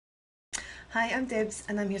Hi, I'm Debs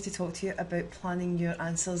and I'm here to talk to you about planning your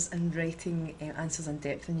answers and writing answers in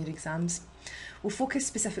depth in your exams. We'll focus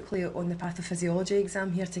specifically on the pathophysiology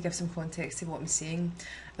exam here to give some context to what I'm saying.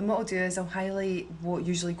 And what I'll do is I'll highlight what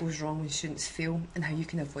usually goes wrong when students fail and how you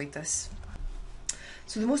can avoid this.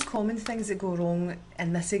 So the most common things that go wrong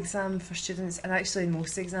in this exam for students, and actually in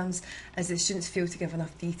most exams, is that students fail to give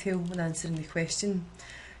enough detail when answering the question.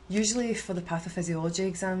 Usually for the pathophysiology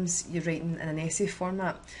exams, you're writing in an essay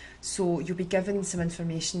format, so you'll be given some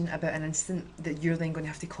information about an incident that you're then going to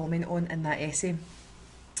have to comment on in that essay.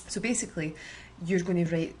 So basically, you're going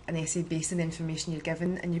to write an essay based on the information you're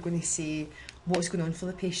given, and you're going to say what's going on for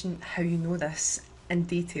the patient, how you know this in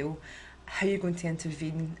detail, how you're going to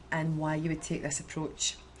intervene, and why you would take this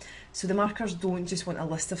approach. So the markers don't just want a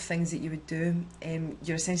list of things that you would do.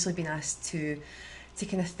 You're essentially being asked to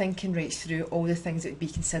kind of think and write through all the things that would be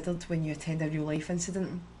considered when you attend a real life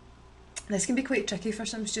incident. This can be quite tricky for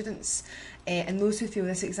some students, and those who fail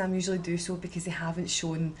this exam usually do so because they haven't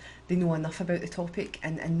shown they know enough about the topic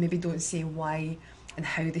and maybe don't say why and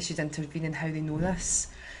how they should intervene and how they know this.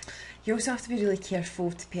 You also have to be really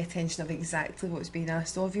careful to pay attention of exactly what's being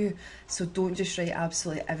asked of you, so don't just write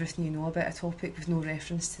absolutely everything you know about a topic with no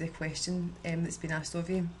reference to the question that's been asked of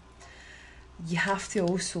you. You have to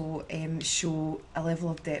also show a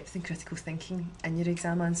level of depth and critical thinking in your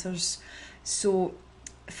exam answers. So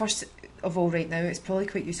first of all, right now, it's probably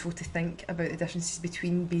quite useful to think about the differences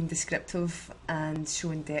between being descriptive and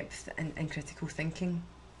showing depth and critical thinking.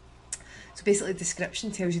 So basically,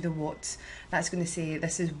 description tells you the what. That's going to say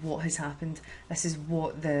this is what has happened, this is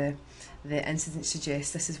what the incident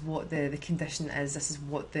suggests, this is what the condition is, this is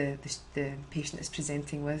what the patient is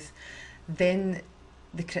presenting with. Then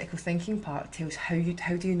the critical thinking part tells how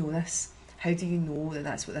do you know this, how do you know that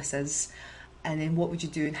that's what this is, and then what would you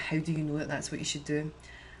do and how do you know that that's what you should do.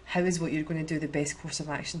 How is what you're going to do the best course of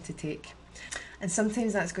action to take? And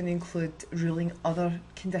sometimes that's going to include ruling other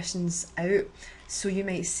conditions out. So you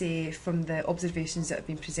might say, from the observations that have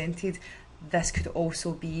been presented, this could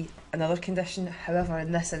also be another condition. However,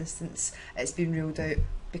 in this instance, it's been ruled out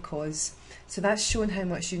because. So that's showing how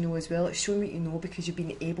much you know as well. It's showing what you know because you've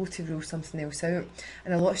been able to rule something else out.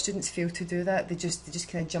 And a lot of students fail to do that. They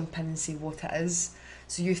just kind of jump in and say what it is.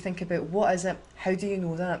 So you think about, what is it? How do you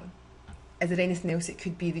know that? Is there anything else it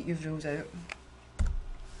could be that you've ruled out?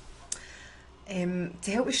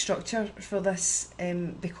 To help with structure for this,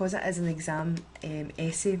 because it is an exam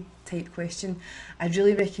essay type question, I'd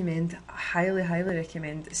really recommend, highly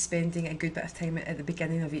recommend, spending a good bit of time at the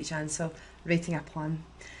beginning of each answer writing a plan.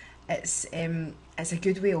 It's a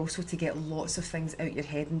good way also to get lots of things out your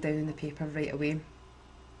head and down in the paper right away.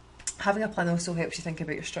 Having a plan also helps you think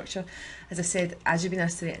about your structure. As I said, as you've been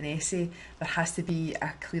asked to write an essay, there has to be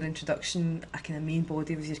a clear introduction, a kind of main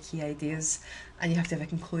body with your key ideas, and you have to have a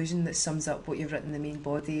conclusion that sums up what you've written in the main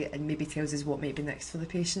body and maybe tells us what might be next for the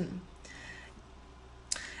patient.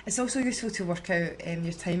 It's also useful to work out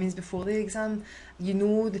your timings before the exam. You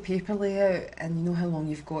know the paper layout and you know how long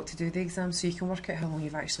you've got to do the exam, so you can work out how long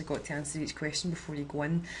you've actually got to answer each question before you go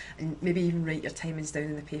in, and maybe even write your timings down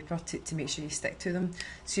in the paper to make sure you stick to them.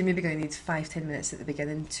 So you're maybe going to need 5-10 minutes at the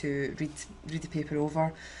beginning to read the paper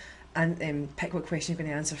over and pick what question you're going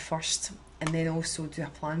to answer first, and then also do a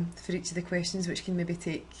plan for each of the questions, which can maybe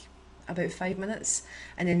take about 5 minutes,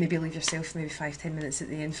 and then maybe leave yourself maybe 5-10 minutes at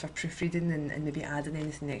the end for proofreading and maybe adding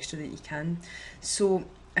anything extra that you can. So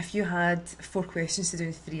if you had 4 questions to do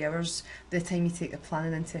in 3 hours, by the time you take the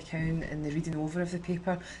planning into account and the reading over of the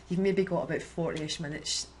paper, you've maybe got about 40-ish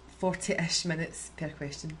minutes per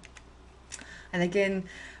question. And again,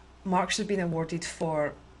 marks are being awarded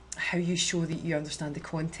for how you show that you understand the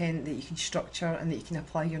content, that you can structure and that you can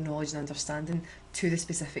apply your knowledge and understanding to the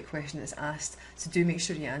specific question that's asked. So do make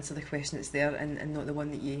sure you answer the question that's there and not the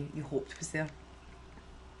one that you hoped was there.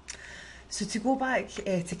 So to go back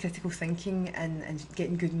to critical thinking and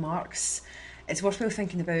getting good marks, it's worthwhile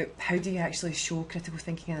thinking about how do you actually show critical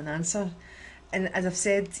thinking in an answer. And as I've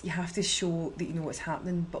said, you have to show that you know what's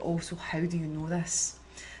happening, but also how do you know this?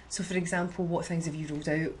 So for example, what things have you ruled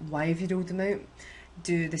out? Why have you ruled them out?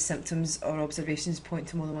 Do the symptoms or observations point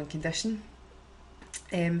to more than one condition?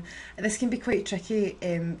 And this can be quite tricky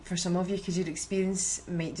for some of you because your experience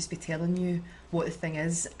might just be telling you what the thing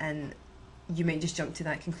is, and you might just jump to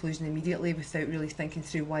that conclusion immediately without really thinking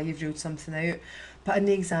through why you've ruled something out. But in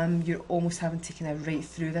the exam, you're almost having to kind of write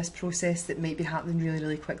through this process that might be happening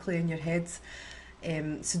really quickly in your head.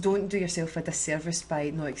 So don't do yourself a disservice by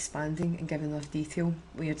not expanding and giving enough detail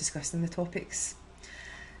when you're discussing the topics.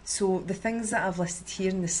 So the things that I've listed here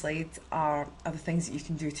in the slide are the things that you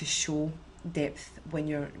can do to show depth when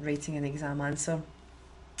you're writing an exam answer.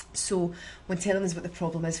 So when telling us what the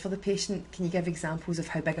problem is for the patient, can you give examples of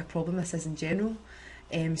how big a problem this is in general?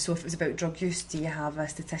 So if it was about drug use, do you have a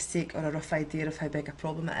statistic or a rough idea of how big a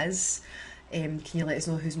problem it is? Can you let us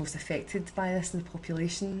know who's most affected by this in the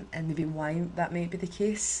population and maybe why that might be the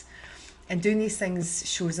case? And doing these things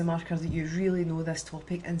shows a marker that you really know this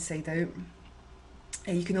topic inside out.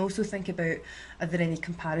 You can also think about, are there any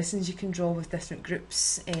comparisons you can draw with different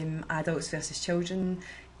groups, adults versus children,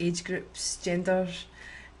 age groups, gender.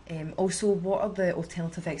 Also, what are the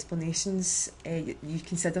alternative explanations you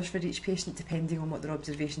consider for each patient depending on what their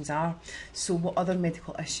observations are? So what other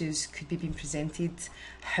medical issues could be being presented?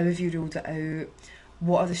 How have you ruled it out?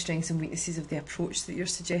 What are the strengths and weaknesses of the approach that you're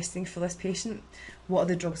suggesting for this patient? What are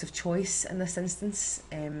the drugs of choice in this instance?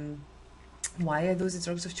 Why are those the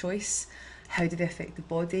drugs of choice? How do they affect the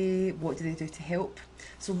body? What do they do to help?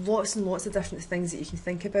 So lots and lots of different things that you can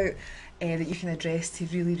think about that you can address to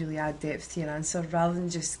really add depth to your answer, rather than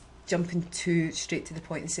just jumping too straight to the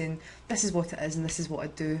point and saying, this is what it is and this is what I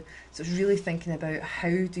do. So it's really thinking about, how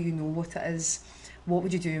do you know what it is? What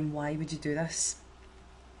would you do and why would you do this?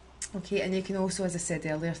 Okay, and you can also, as I said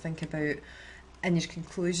earlier, think about, in your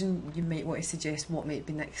conclusion, you might want to suggest what might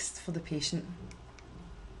be next for the patient.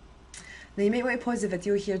 Now you might want to pause the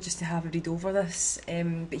video here just to have a read over this,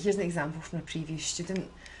 but here's an example from a previous student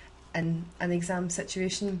in an exam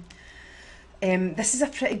situation. This is a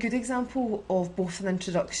pretty good example of both an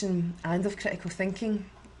introduction and of critical thinking.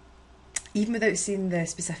 Even without seeing the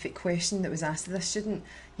specific question that was asked of this student,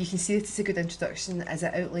 you can see that it's a good introduction as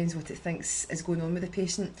it outlines what it thinks is going on with the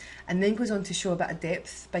patient, and then goes on to show a bit of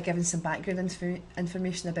depth by giving some background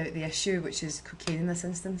information about the issue, which is cocaine in this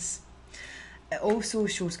instance. It also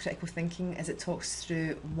shows critical thinking as it talks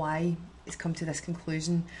through why it's come to this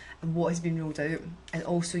conclusion and what has been ruled out, and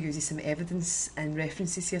also uses some evidence and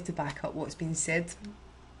references here to back up what's been said.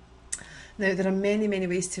 Now, there are many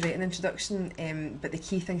ways to write an introduction, but the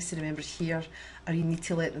key things to remember here are you need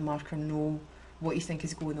to let the marker know what you think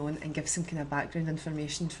is going on and give some kind of background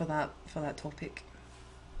information for that topic.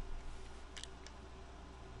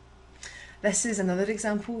 This is another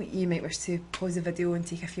example you might wish to pause the video and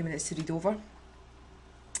take a few minutes to read over.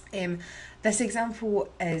 This example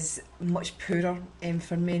is much poorer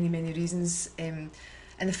for many reasons.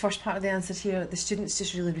 In the first part of the answer here, the student's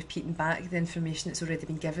just really repeating back the information that's already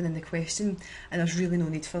been given in the question, and there's really no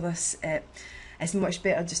need for this. It's much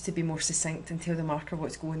better just to be more succinct and tell the marker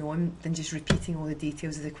what's going on than just repeating all the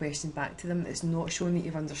details of the question back to them. It's not showing that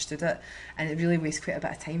you've understood it, and it really wastes quite a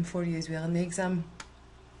bit of time for you as well in the exam.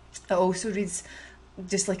 It also reads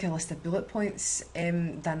just like a list of bullet points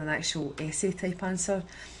than an actual essay type answer.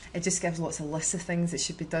 It just gives lots of lists of things that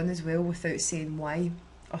should be done as well without saying why,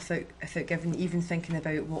 or without even thinking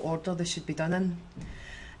about what order they should be done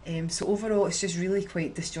in. So overall it's just really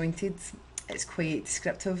quite disjointed, it's quite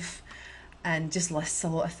descriptive, and just lists a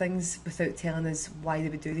lot of things without telling us why they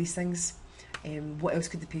would do these things. What else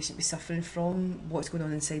could the patient be suffering from, what's going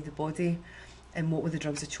on inside the body, and what would the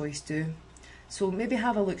drugs of choice do. So maybe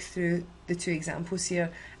have a look through the two examples here,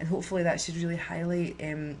 and hopefully that should really highlight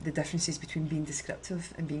the differences between being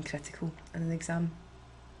descriptive and being critical in an exam.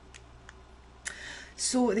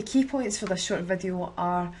 So the key points for this short video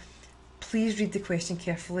are, please read the question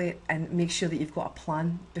carefully and make sure that you've got a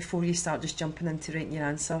plan before you start just jumping into writing your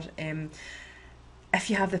answer. If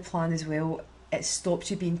you have the plan as well, it stops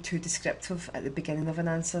you being too descriptive at the beginning of an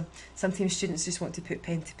answer. Sometimes students just want to put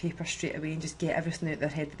pen to paper straight away and just get everything out of their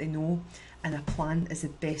head that they know, and a plan is the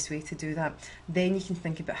best way to do that. Then you can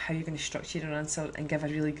think about how you're going to structure your answer and give a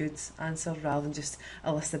really good answer rather than just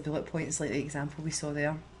a list of bullet points like the example we saw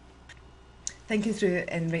there. Thinking through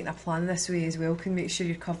and writing a plan this way as well can make sure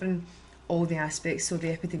you're covering all the aspects, so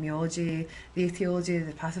the epidemiology, the etiology,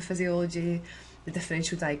 the pathophysiology, the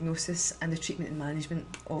differential diagnosis and the treatment and management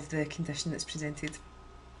of the condition that's presented.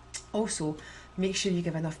 Also, make sure you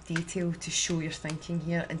give enough detail to show your thinking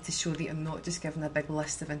here and to show that you're not just giving a big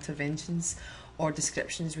list of interventions or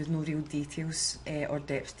descriptions with no real details or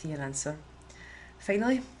depth to your answer.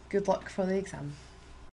 Finally, good luck for the exam.